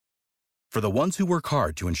For the ones who work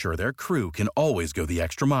hard to ensure their crew can always go the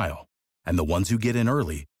extra mile, and the ones who get in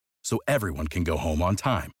early so everyone can go home on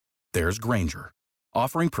time, there's Grainger,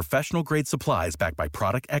 offering professional-grade supplies backed by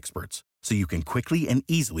product experts so you can quickly and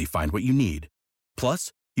easily find what you need.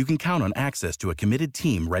 Plus, you can count on access to a committed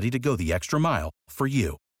team ready to go the extra mile for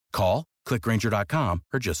you. Call, click Grainger.com,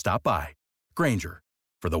 or just stop by. Grainger,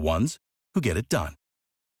 for the ones who get it done.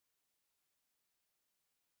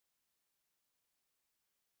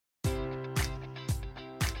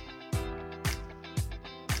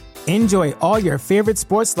 Enjoy all your favorite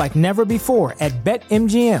sports like never before at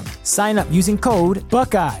BetMGM. Sign up using code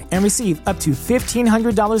Buckeye and receive up to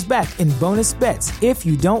 $1,500 back in bonus bets if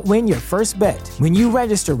you don't win your first bet. When you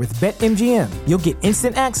register with BetMGM, you'll get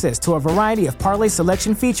instant access to a variety of parlay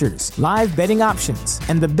selection features, live betting options,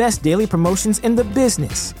 and the best daily promotions in the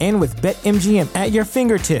business. And with BetMGM at your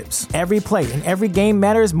fingertips, every play and every game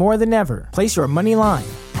matters more than ever. Place your money line,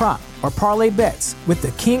 prop, or parlay bets with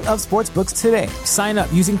the king of sportsbooks today. Sign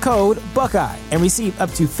up using code Buckeye and receive up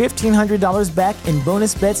to $1,500 back in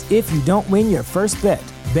bonus bets if you don't win your first bet.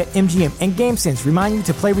 BetMGM and GameSense remind you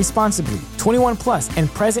to play responsibly. 21 plus and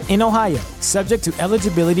present in Ohio, subject to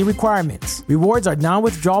eligibility requirements. Rewards are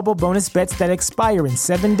non-withdrawable bonus bets that expire in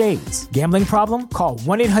 7 days. Gambling problem? Call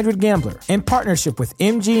 1-800-GAMBLER in partnership with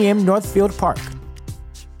MGM Northfield Park.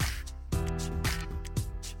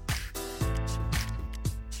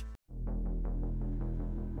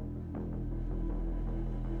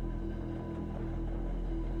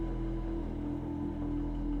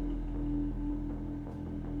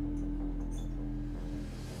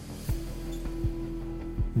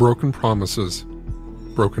 Broken promises,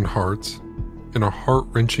 broken hearts, and a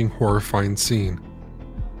heart-wrenching, horrifying scene.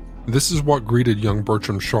 This is what greeted young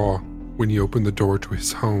Bertram Shaw when he opened the door to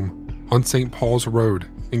his home on St. Paul's Road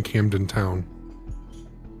in Camden Town.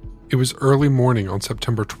 It was early morning on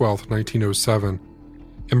September 12, 1907,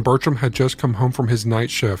 and Bertram had just come home from his night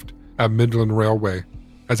shift at Midland Railway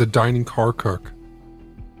as a dining car cook.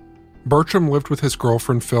 Bertram lived with his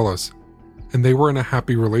girlfriend Phyllis, and they were in a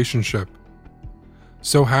happy relationship.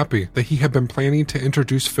 So happy that he had been planning to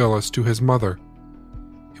introduce Phyllis to his mother.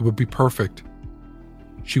 It would be perfect.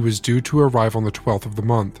 She was due to arrive on the 12th of the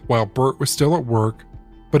month, while Bert was still at work,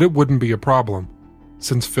 but it wouldn't be a problem,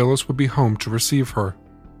 since Phyllis would be home to receive her.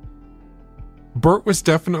 Bert was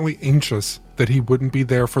definitely anxious that he wouldn't be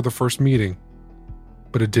there for the first meeting,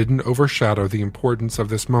 but it didn't overshadow the importance of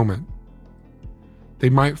this moment. They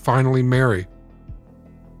might finally marry,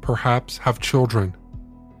 perhaps have children,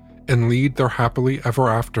 and lead their happily ever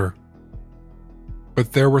after.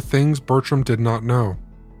 But there were things Bertram did not know.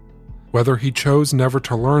 Whether he chose never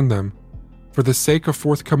to learn them, for the sake of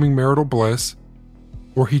forthcoming marital bliss,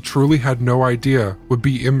 or he truly had no idea, would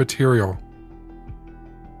be immaterial.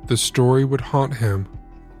 The story would haunt him,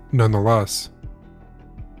 nonetheless.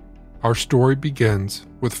 Our story begins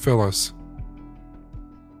with Phyllis.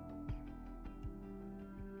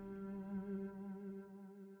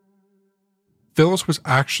 Phyllis was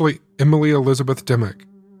actually Emily Elizabeth Dimmock,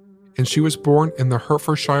 and she was born in the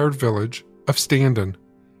Hertfordshire village of Standon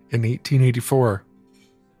in 1884.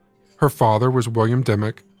 Her father was William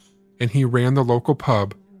Dimmock, and he ran the local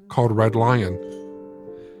pub called Red Lion.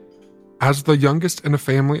 As the youngest in a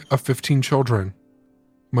family of 15 children,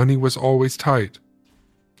 money was always tight.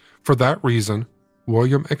 For that reason,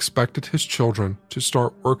 William expected his children to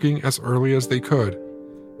start working as early as they could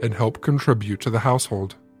and help contribute to the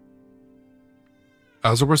household.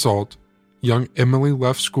 As a result, young Emily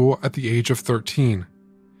left school at the age of 13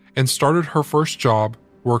 and started her first job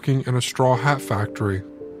working in a straw hat factory.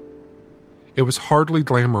 It was hardly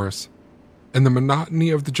glamorous, and the monotony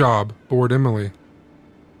of the job bored Emily.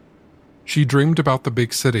 She dreamed about the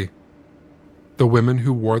big city, the women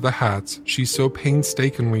who wore the hats she so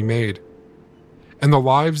painstakingly made, and the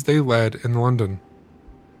lives they led in London.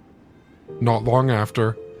 Not long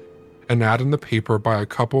after, an ad in the paper by a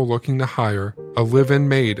couple looking to hire a live-in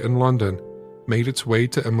maid in London made its way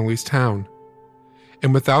to Emily's town,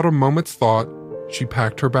 and without a moment's thought, she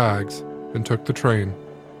packed her bags and took the train.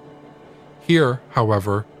 Here,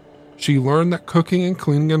 however, she learned that cooking and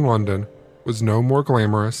cleaning in London was no more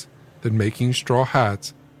glamorous than making straw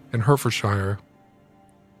hats in Hertfordshire.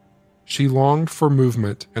 She longed for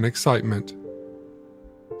movement and excitement.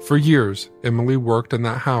 For years, Emily worked in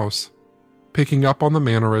that house, picking up on the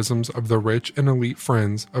mannerisms of the rich and elite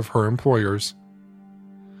friends of her employers.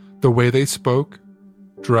 The way they spoke,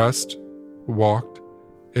 dressed, walked,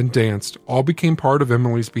 and danced all became part of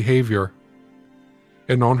Emily's behavior.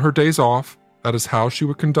 And on her days off, that is how she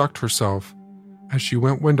would conduct herself as she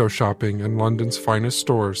went window shopping in London's finest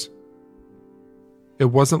stores. It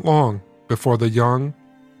wasn't long before the young,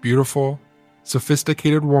 beautiful,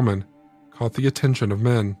 sophisticated woman caught the attention of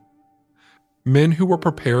men. Men who were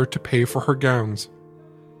prepared to pay for her gowns,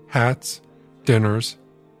 hats, dinners,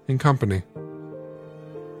 and company.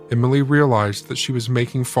 Emily realized that she was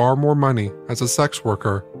making far more money as a sex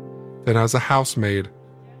worker than as a housemaid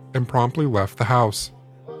and promptly left the house.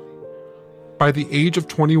 By the age of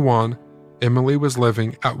 21, Emily was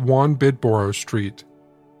living at 1 Bidborough Street,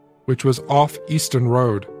 which was off Easton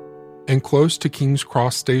Road and close to King's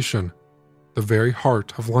Cross Station, the very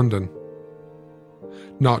heart of London.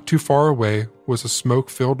 Not too far away was a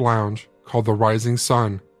smoke-filled lounge called the Rising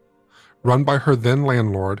Sun, run by her then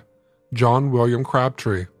landlord, John William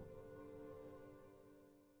Crabtree.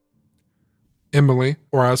 Emily,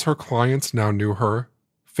 or as her clients now knew her,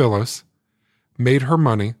 Phyllis, made her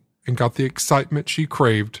money and got the excitement she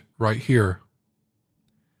craved right here.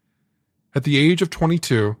 At the age of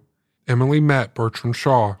 22, Emily met Bertram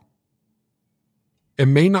Shaw. It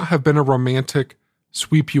may not have been a romantic,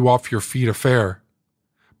 sweep-you-off-your-feet affair,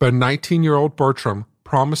 but 19-year-old Bertram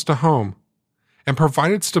promised a home and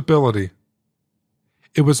provided stability.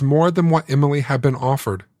 It was more than what Emily had been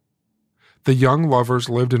offered. The young lovers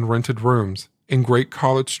lived in rented rooms in Great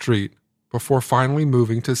College Street before finally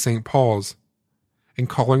moving to St. Paul's and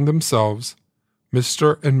calling themselves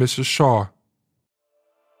Mr. and Mrs. Shaw.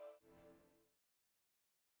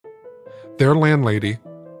 Their landlady,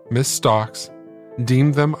 Miss Stocks,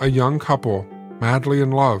 deemed them a young couple madly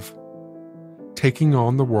in love, taking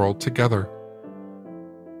on the world together.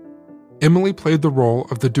 Emily played the role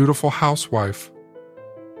of the dutiful housewife.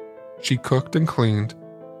 She cooked and cleaned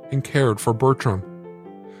and cared for Bertram,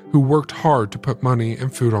 who worked hard to put money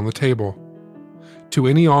and food on the table. To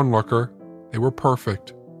any onlooker, they were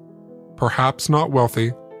perfect. Perhaps not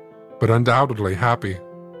wealthy, but undoubtedly happy.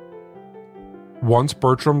 Once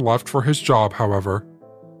Bertram left for his job, however,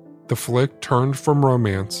 the flick turned from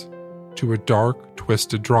romance to a dark,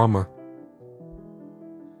 twisted drama.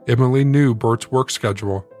 Emily knew Bert's work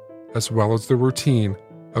schedule, as well as the routine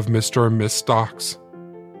of Mr. and Miss Stocks.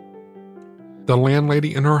 The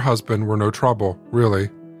landlady and her husband were no trouble, really.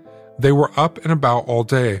 They were up and about all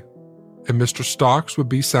day, and Mr. Stocks would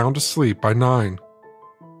be sound asleep by 9.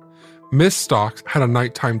 Miss Stocks had a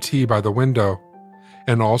nighttime tea by the window,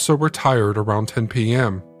 and also retired around 10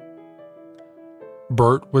 p.m.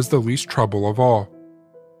 Bert was the least trouble of all.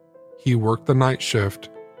 He worked the night shift,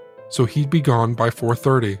 so he'd be gone by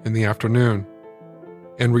 4:30 in the afternoon,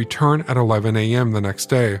 and return at 11 a.m. the next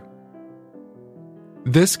day.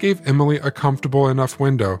 This gave Emily a comfortable enough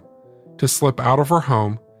window to slip out of her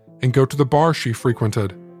home and go to the bar she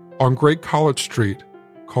frequented on Great College Street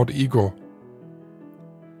called Eagle.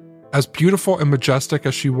 As beautiful and majestic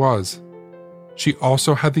as she was, she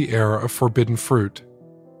also had the air of forbidden fruit,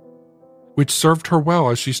 which served her well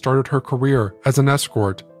as she started her career as an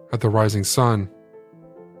escort at the Rising Sun.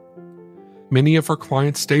 Many of her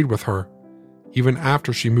clients stayed with her, even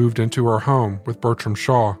after she moved into her home with Bertram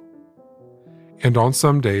Shaw. And on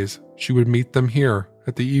some days, she would meet them here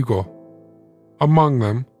at the Eagle. Among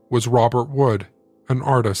them was Robert Wood, an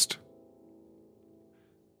artist.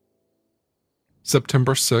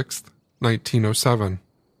 September 6th, 1907.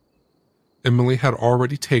 Emily had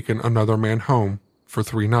already taken another man home for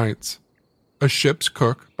 3 nights, a ship's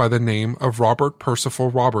cook by the name of Robert Percival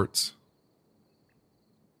Roberts.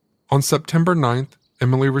 On September 9th,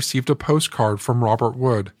 Emily received a postcard from Robert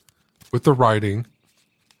Wood with the writing,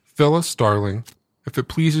 "Phyllis, darling, if it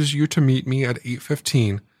pleases you to meet me at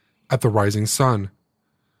 8:15 at the Rising Sun.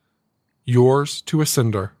 Yours to a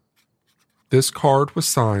cinder." This card was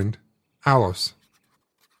signed, Alice.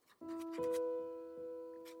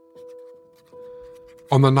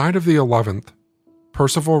 On the night of the 11th,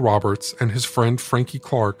 Percival Roberts and his friend Frankie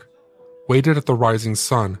Clark waited at the Rising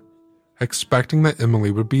Sun, expecting that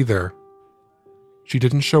Emily would be there. She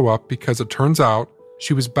didn't show up because it turns out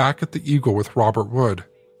she was back at the Eagle with Robert Wood.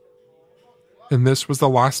 And this was the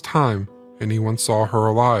last time anyone saw her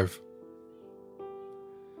alive.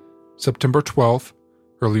 September 12th,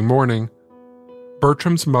 early morning,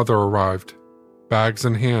 Bertram's mother arrived, bags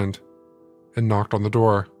in hand, and knocked on the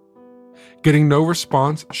door. Getting no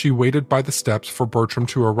response, she waited by the steps for Bertram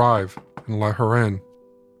to arrive and let her in.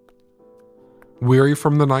 Weary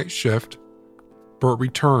from the night shift, Bert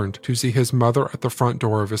returned to see his mother at the front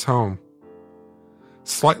door of his home.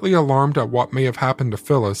 Slightly alarmed at what may have happened to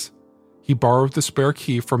Phyllis, he borrowed the spare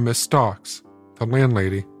key from Miss Stocks, the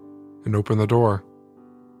landlady, and opened the door.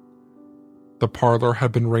 The parlor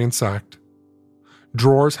had been ransacked.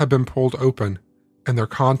 Drawers had been pulled open, and their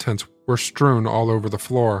contents were strewn all over the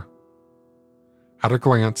floor. At a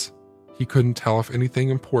glance, he couldn't tell if anything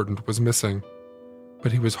important was missing,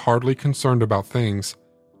 but he was hardly concerned about things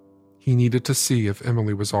He needed to see if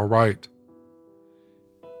Emily was all right.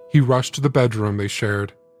 He rushed to the bedroom they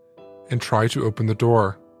shared and tried to open the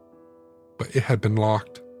door, but it had been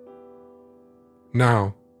locked.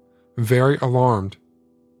 Now, very alarmed,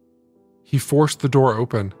 he forced the door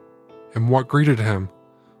open, and what greeted him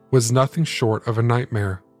was nothing short of a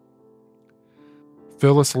nightmare.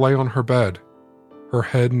 Phyllis lay on her bed, her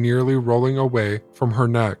head nearly rolling away from her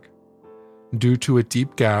neck due to a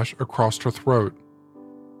deep gash across her throat.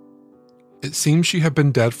 It seemed she had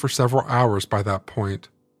been dead for several hours by that point.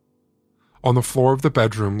 On the floor of the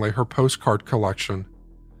bedroom lay her postcard collection,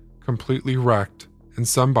 completely wrecked, and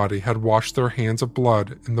somebody had washed their hands of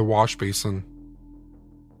blood in the wash basin.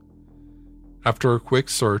 After a quick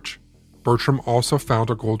search, Bertram also found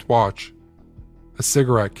a gold watch, a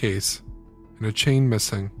cigarette case, and a chain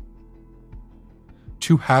missing.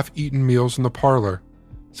 2 half-eaten meals in the parlor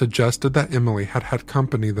suggested that Emily had had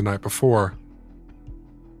company the night before.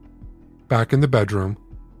 Back in the bedroom,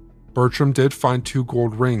 Bertram did find 2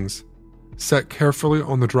 gold rings, set carefully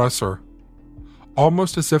on the dresser,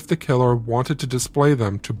 almost as if the killer wanted to display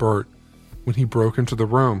them to Bert when he broke into the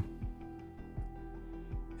room.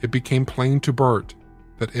 It became plain to Bert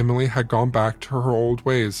that Emily had gone back to her old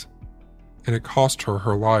ways, and it cost her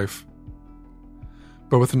her life.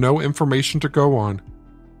 But with no information to go on,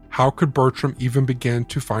 how could Bertram even begin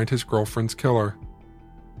to find his girlfriend's killer?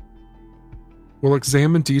 We'll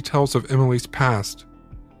examine details of Emily's past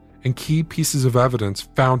and key pieces of evidence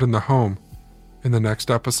found in the home in the next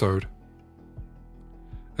episode.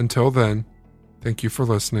 Until then, thank you for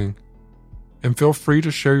listening, and feel free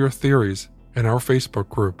to share your theories in our Facebook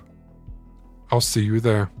group. I'll see you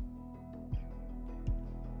there.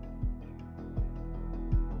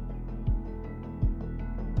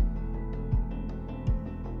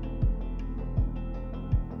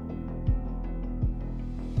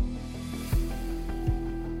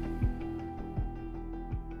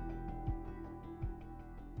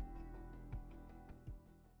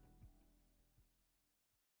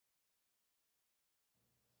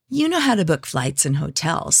 You know how to book flights and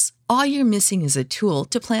hotels. All you're missing is a tool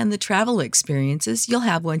to plan the travel experiences you'll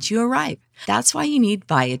have once you arrive. That's why you need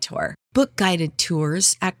Viator. Book guided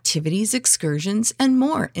tours, activities, excursions, and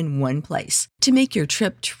more in one place to make your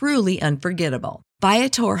trip truly unforgettable.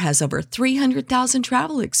 Viator has over 300,000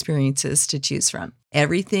 travel experiences to choose from.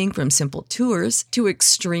 Everything from simple tours to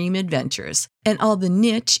extreme adventures and all the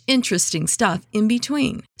niche, interesting stuff in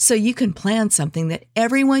between. So you can plan something that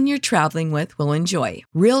everyone you're traveling with will enjoy.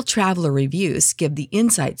 Real traveler reviews give the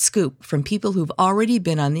inside scoop from people who've already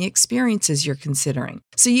been on the experiences you're considering.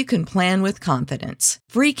 So you can plan with confidence.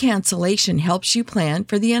 Free cancellation helps you plan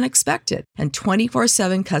for the unexpected. And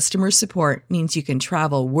 24/7 customer support means you can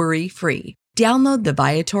travel worry-free. Download the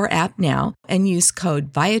Viator app now and use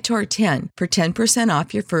code Viator10 for 10%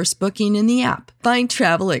 off your first booking in the app. Find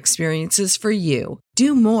travel experiences for you.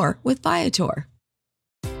 Do more with Viator.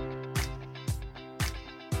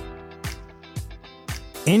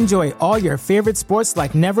 Enjoy all your favorite sports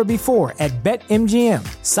like never before at BetMGM.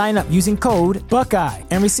 Sign up using code Buckeye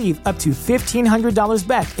and receive up to $1,500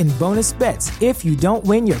 back in bonus bets if you don't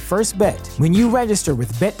win your first bet. When you register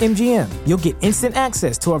with BetMGM, you'll get instant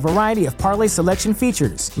access to a variety of parlay selection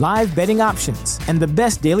features, live betting options, and the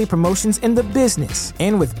best daily promotions in the business.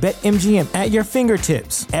 And with BetMGM at your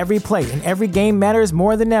fingertips, every play and every game matters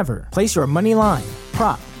more than ever. Place your money line,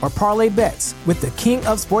 prop, or parlay bets with the king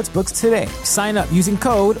of sportsbooks today. Sign up using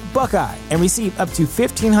code Buckeye and receive up to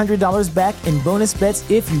 $1,500 back in bonus bets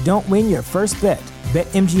if you don't win your first bet.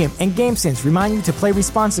 BetMGM and GameSense remind you to play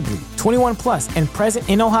responsibly. 21 plus and present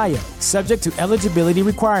in Ohio, subject to eligibility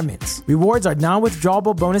requirements. Rewards are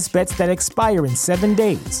non-withdrawable bonus bets that expire in 7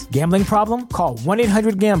 days. Gambling problem? Call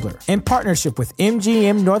 1-800-GAMBLER in partnership with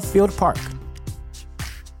MGM Northfield Park.